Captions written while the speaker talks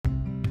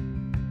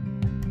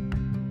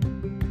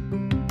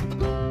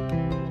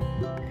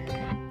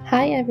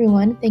Hi,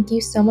 everyone. Thank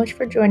you so much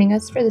for joining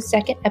us for the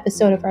second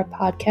episode of our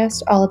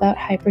podcast all about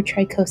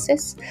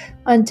hypertrichosis.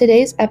 On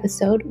today's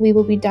episode, we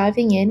will be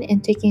diving in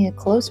and taking a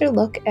closer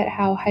look at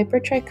how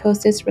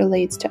hypertrichosis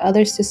relates to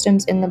other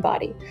systems in the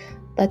body.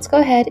 Let's go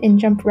ahead and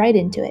jump right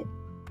into it.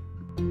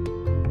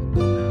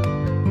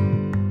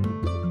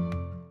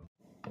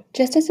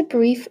 Just as a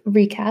brief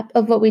recap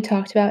of what we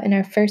talked about in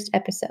our first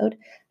episode,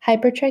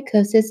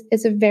 hypertrichosis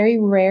is a very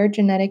rare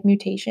genetic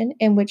mutation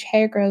in which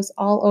hair grows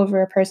all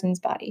over a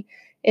person's body.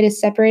 It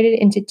is separated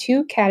into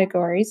two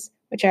categories,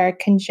 which are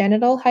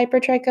congenital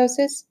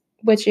hypertrichosis,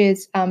 which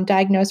is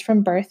diagnosed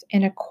from birth,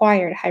 and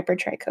acquired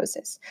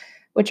hypertrichosis,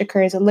 which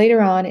occurs later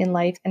on in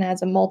life and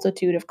has a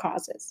multitude of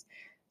causes.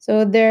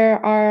 So there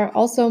are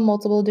also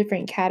multiple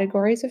different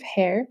categories of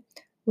hair: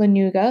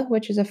 lanuga,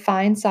 which is a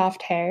fine,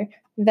 soft hair;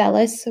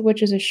 vellus,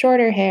 which is a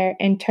shorter hair;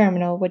 and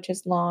terminal, which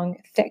is long,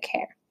 thick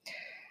hair.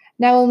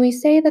 Now, when we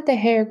say that the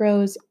hair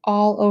grows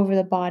all over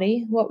the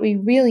body, what we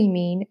really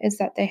mean is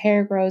that the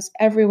hair grows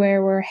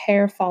everywhere where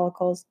hair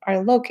follicles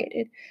are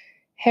located.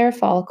 Hair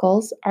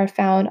follicles are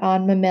found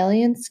on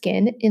mammalian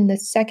skin in the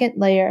second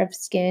layer of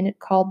skin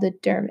called the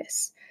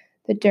dermis.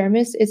 The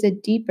dermis is a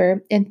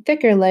deeper and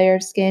thicker layer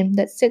of skin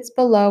that sits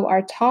below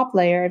our top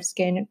layer of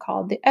skin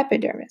called the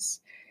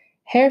epidermis.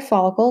 Hair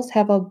follicles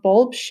have a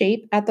bulb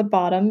shape at the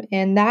bottom,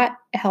 and that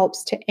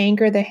helps to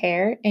anchor the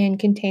hair and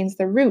contains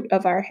the root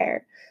of our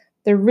hair.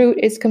 The root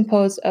is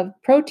composed of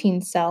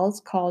protein cells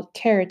called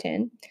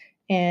keratin,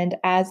 and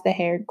as the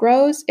hair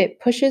grows, it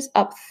pushes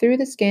up through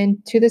the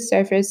skin to the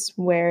surface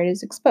where it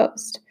is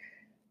exposed.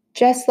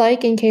 Just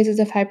like in cases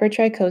of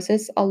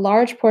hypertrichosis, a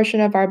large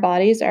portion of our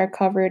bodies are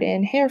covered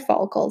in hair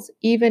follicles,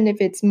 even if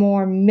it's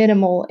more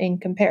minimal in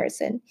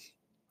comparison.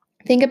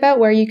 Think about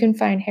where you can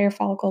find hair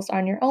follicles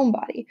on your own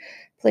body,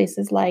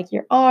 places like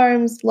your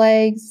arms,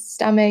 legs,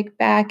 stomach,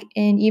 back,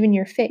 and even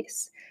your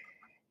face.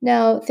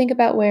 Now, think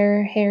about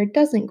where hair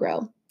doesn't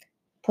grow,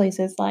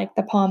 places like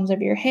the palms of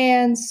your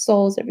hands,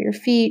 soles of your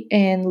feet,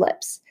 and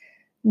lips.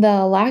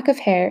 The lack of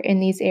hair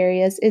in these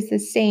areas is the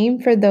same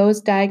for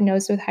those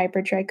diagnosed with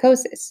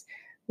hypertrichosis.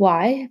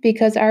 Why?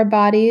 Because our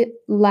body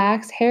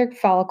lacks hair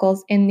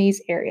follicles in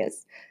these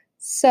areas.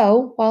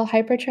 So, while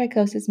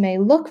hypertrichosis may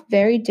look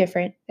very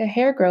different, the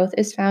hair growth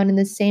is found in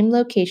the same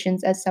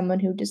locations as someone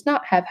who does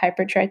not have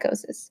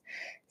hypertrichosis.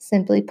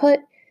 Simply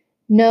put,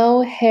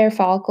 no hair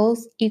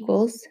follicles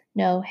equals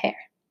no hair.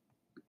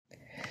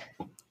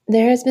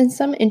 There has been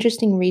some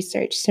interesting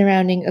research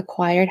surrounding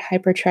acquired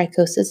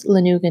hypertrichosis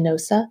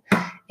lanuginosa.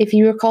 If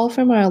you recall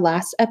from our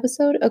last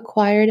episode,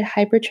 acquired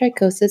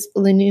hypertrichosis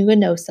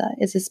lanuginosa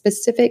is a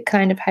specific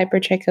kind of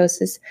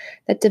hypertrichosis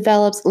that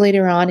develops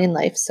later on in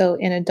life, so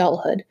in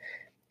adulthood,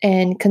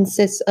 and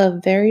consists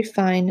of very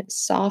fine,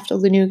 soft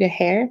lanuga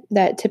hair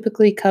that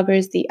typically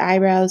covers the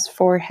eyebrows,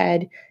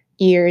 forehead,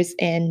 ears,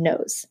 and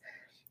nose.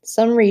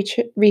 Some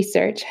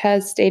research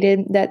has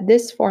stated that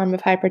this form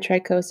of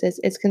hypertrichosis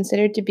is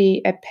considered to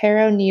be a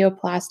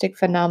paraneoplastic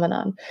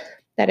phenomenon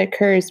that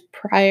occurs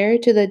prior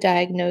to the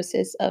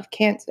diagnosis of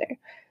cancer.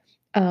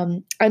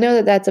 I know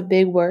that that's a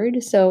big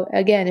word, so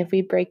again, if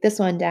we break this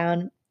one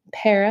down,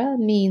 para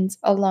means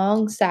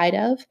alongside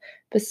of,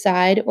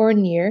 beside, or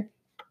near,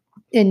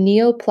 and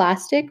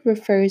neoplastic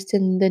refers to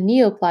the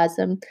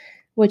neoplasm,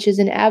 which is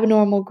an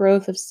abnormal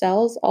growth of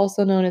cells,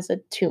 also known as a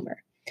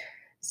tumor.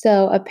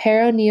 So, a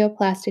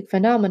paraneoplastic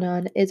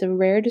phenomenon is a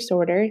rare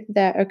disorder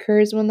that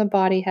occurs when the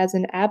body has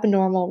an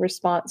abnormal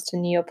response to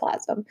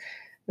neoplasm.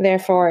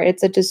 Therefore,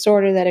 it's a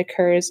disorder that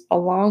occurs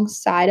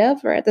alongside of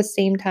or at the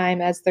same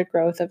time as the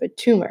growth of a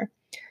tumor.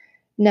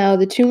 Now,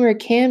 the tumor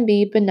can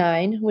be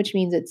benign, which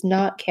means it's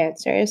not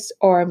cancerous,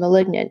 or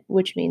malignant,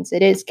 which means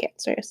it is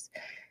cancerous.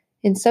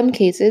 In some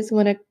cases,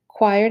 when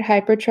acquired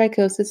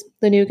hypertrichosis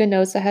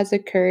lanuginosa has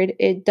occurred,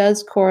 it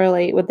does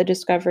correlate with the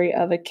discovery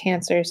of a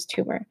cancerous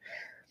tumor.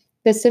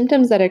 The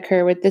symptoms that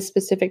occur with this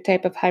specific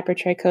type of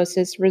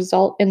hypertrichosis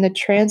result in the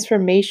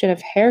transformation of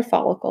hair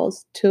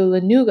follicles to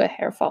lanuga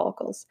hair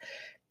follicles,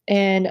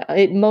 and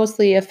it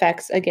mostly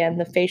affects, again,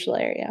 the facial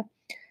area.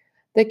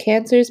 The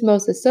cancers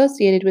most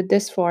associated with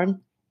this form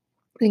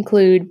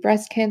include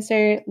breast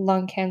cancer,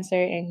 lung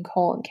cancer, and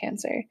colon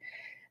cancer.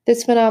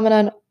 This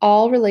phenomenon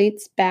all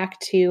relates back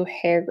to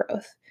hair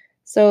growth.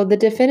 So, the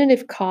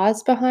definitive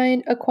cause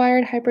behind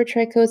acquired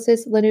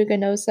hypertrichosis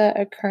lanuginosa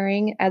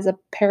occurring as a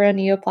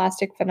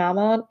paraneoplastic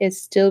phenomenon is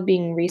still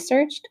being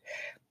researched,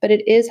 but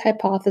it is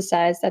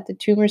hypothesized that the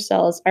tumor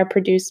cells are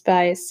produced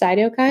by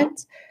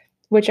cytokines,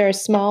 which are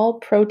small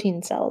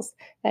protein cells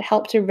that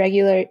help to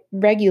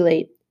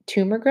regulate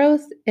tumor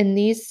growth, and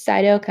these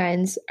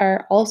cytokines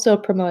are also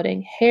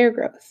promoting hair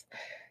growth.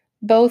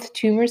 Both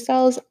tumor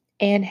cells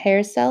and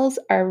hair cells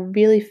are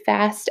really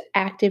fast,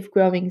 active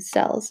growing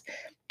cells,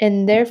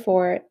 and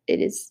therefore it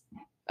is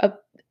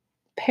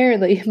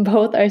apparently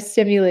both are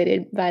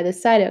stimulated by the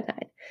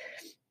cytokine.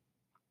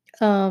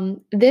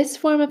 This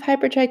form of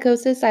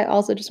hypertrichosis, I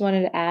also just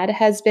wanted to add,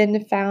 has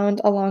been found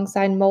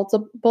alongside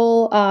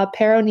multiple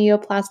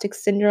paraneoplastic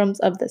syndromes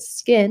of the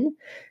skin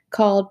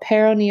called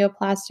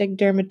paraneoplastic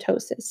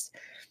dermatosis.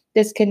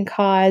 This can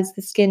cause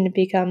the skin to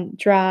become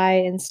dry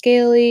and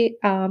scaly,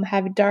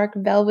 have dark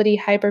velvety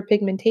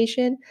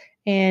hyperpigmentation,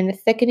 and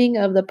thickening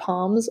of the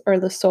palms or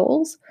the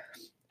soles.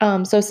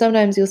 So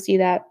sometimes you'll see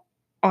that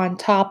on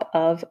top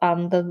of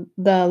the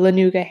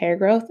Lanuga hair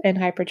growth and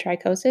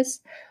hypertrichosis.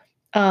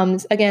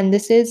 Again,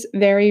 this is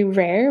very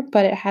rare,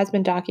 but it has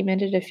been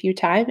documented a few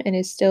times and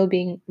is still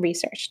being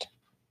researched.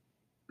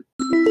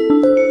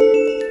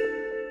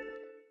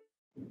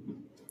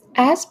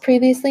 As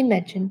previously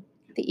mentioned,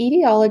 the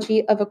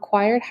etiology of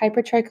acquired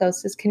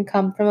hypertrichosis can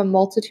come from a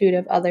multitude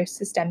of other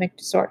systemic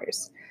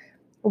disorders.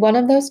 One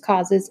of those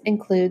causes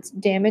includes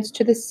damage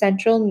to the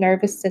central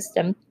nervous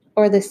system,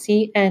 or the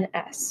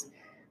CNS.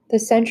 The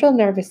central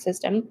nervous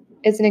system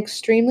is an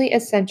extremely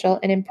essential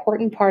and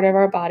important part of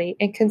our body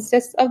and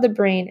consists of the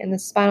brain and the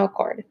spinal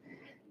cord.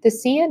 The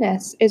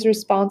CNS is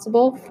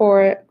responsible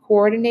for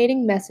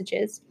coordinating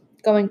messages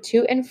going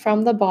to and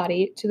from the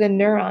body to the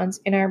neurons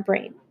in our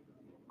brain.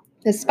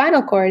 The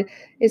spinal cord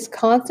is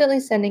constantly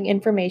sending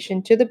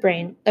information to the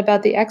brain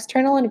about the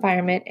external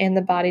environment and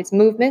the body's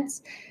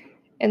movements,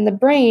 and the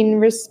brain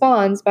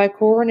responds by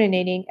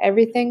coordinating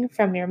everything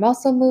from your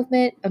muscle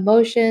movement,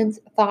 emotions,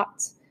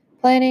 thoughts,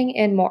 planning,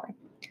 and more.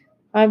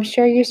 I'm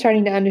sure you're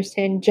starting to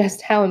understand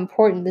just how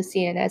important the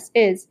CNS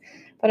is,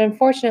 but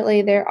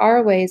unfortunately, there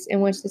are ways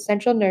in which the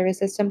central nervous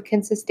system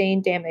can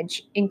sustain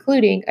damage,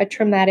 including a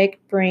traumatic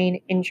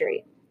brain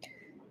injury.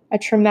 A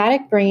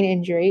traumatic brain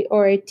injury,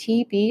 or a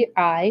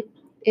TBI,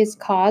 is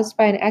caused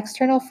by an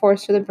external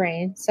force to the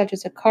brain, such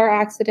as a car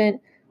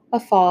accident, a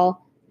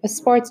fall, a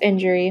sports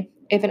injury,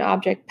 if an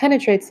object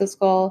penetrates the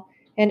skull,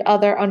 and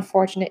other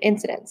unfortunate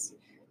incidents.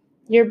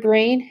 Your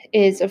brain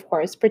is, of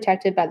course,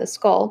 protected by the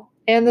skull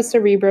and the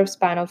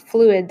cerebrospinal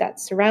fluid that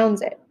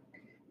surrounds it.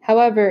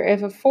 However,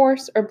 if a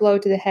force or blow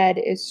to the head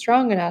is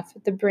strong enough,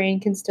 the brain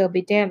can still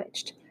be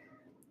damaged.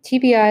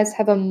 TBIs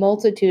have a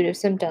multitude of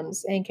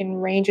symptoms and can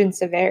range in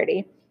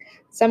severity.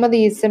 Some of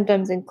these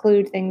symptoms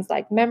include things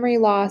like memory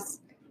loss,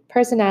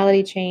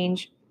 personality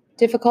change,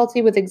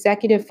 difficulty with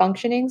executive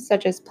functioning,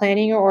 such as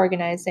planning or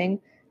organizing,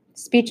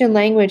 speech and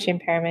language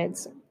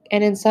impairments,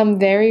 and in some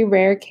very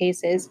rare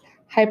cases,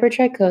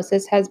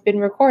 hypertrichosis has been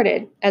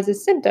recorded as a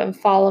symptom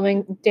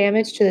following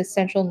damage to the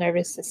central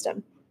nervous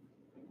system.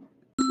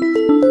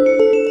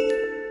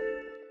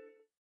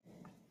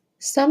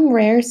 Some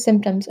rare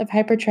symptoms of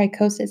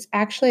hypertrichosis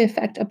actually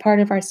affect a part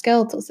of our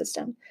skeletal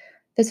system.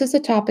 This is a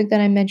topic that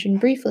I mentioned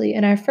briefly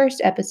in our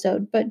first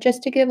episode, but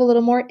just to give a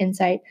little more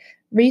insight,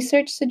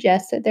 research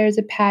suggests that there is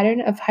a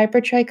pattern of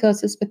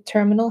hypertrichosis with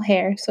terminal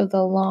hair, so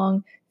the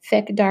long,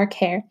 thick, dark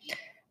hair,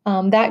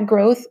 that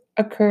growth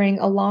occurring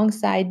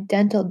alongside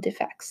dental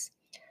defects.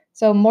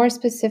 So, more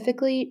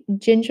specifically,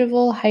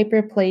 gingival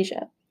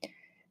hyperplasia.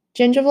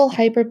 Gingival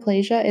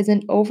hyperplasia is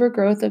an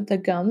overgrowth of the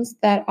gums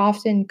that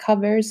often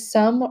covers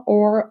some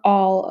or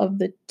all of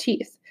the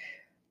teeth.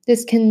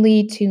 This can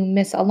lead to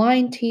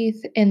misaligned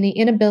teeth and the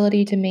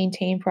inability to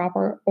maintain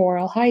proper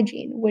oral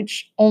hygiene,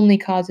 which only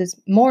causes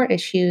more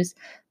issues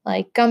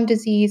like gum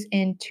disease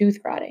and tooth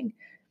rotting.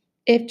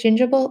 If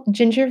gingival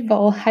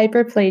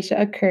hyperplasia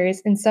occurs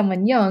in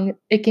someone young,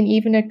 it can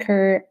even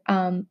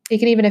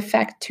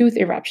affect tooth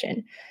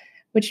eruption,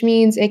 which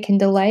means it can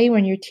delay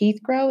when your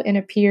teeth grow and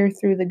appear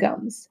through the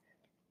gums.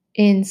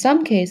 In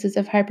some cases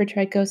of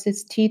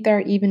hypertrichosis, teeth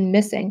are even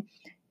missing,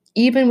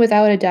 even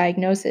without a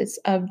diagnosis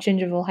of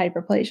gingival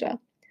hyperplasia.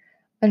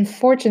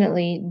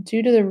 Unfortunately,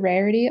 due to the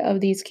rarity of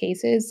these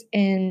cases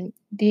and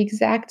the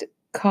exact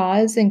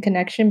cause and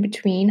connection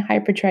between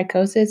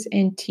hypertrichosis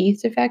and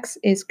teeth defects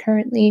is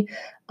currently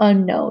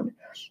unknown.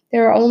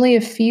 There are only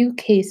a few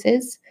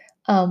cases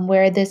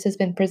where this has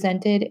been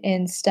presented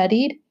and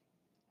studied,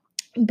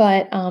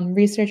 but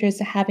researchers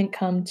haven't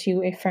come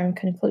to a firm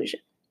conclusion.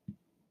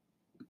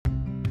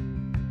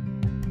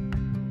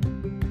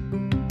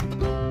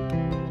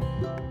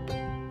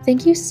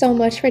 Thank you so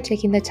much for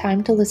taking the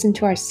time to listen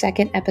to our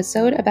second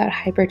episode about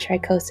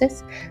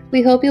hypertrichosis.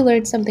 We hope you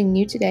learned something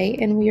new today,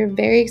 and we are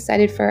very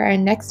excited for our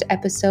next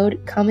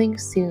episode coming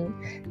soon.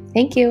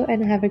 Thank you,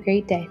 and have a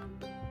great day.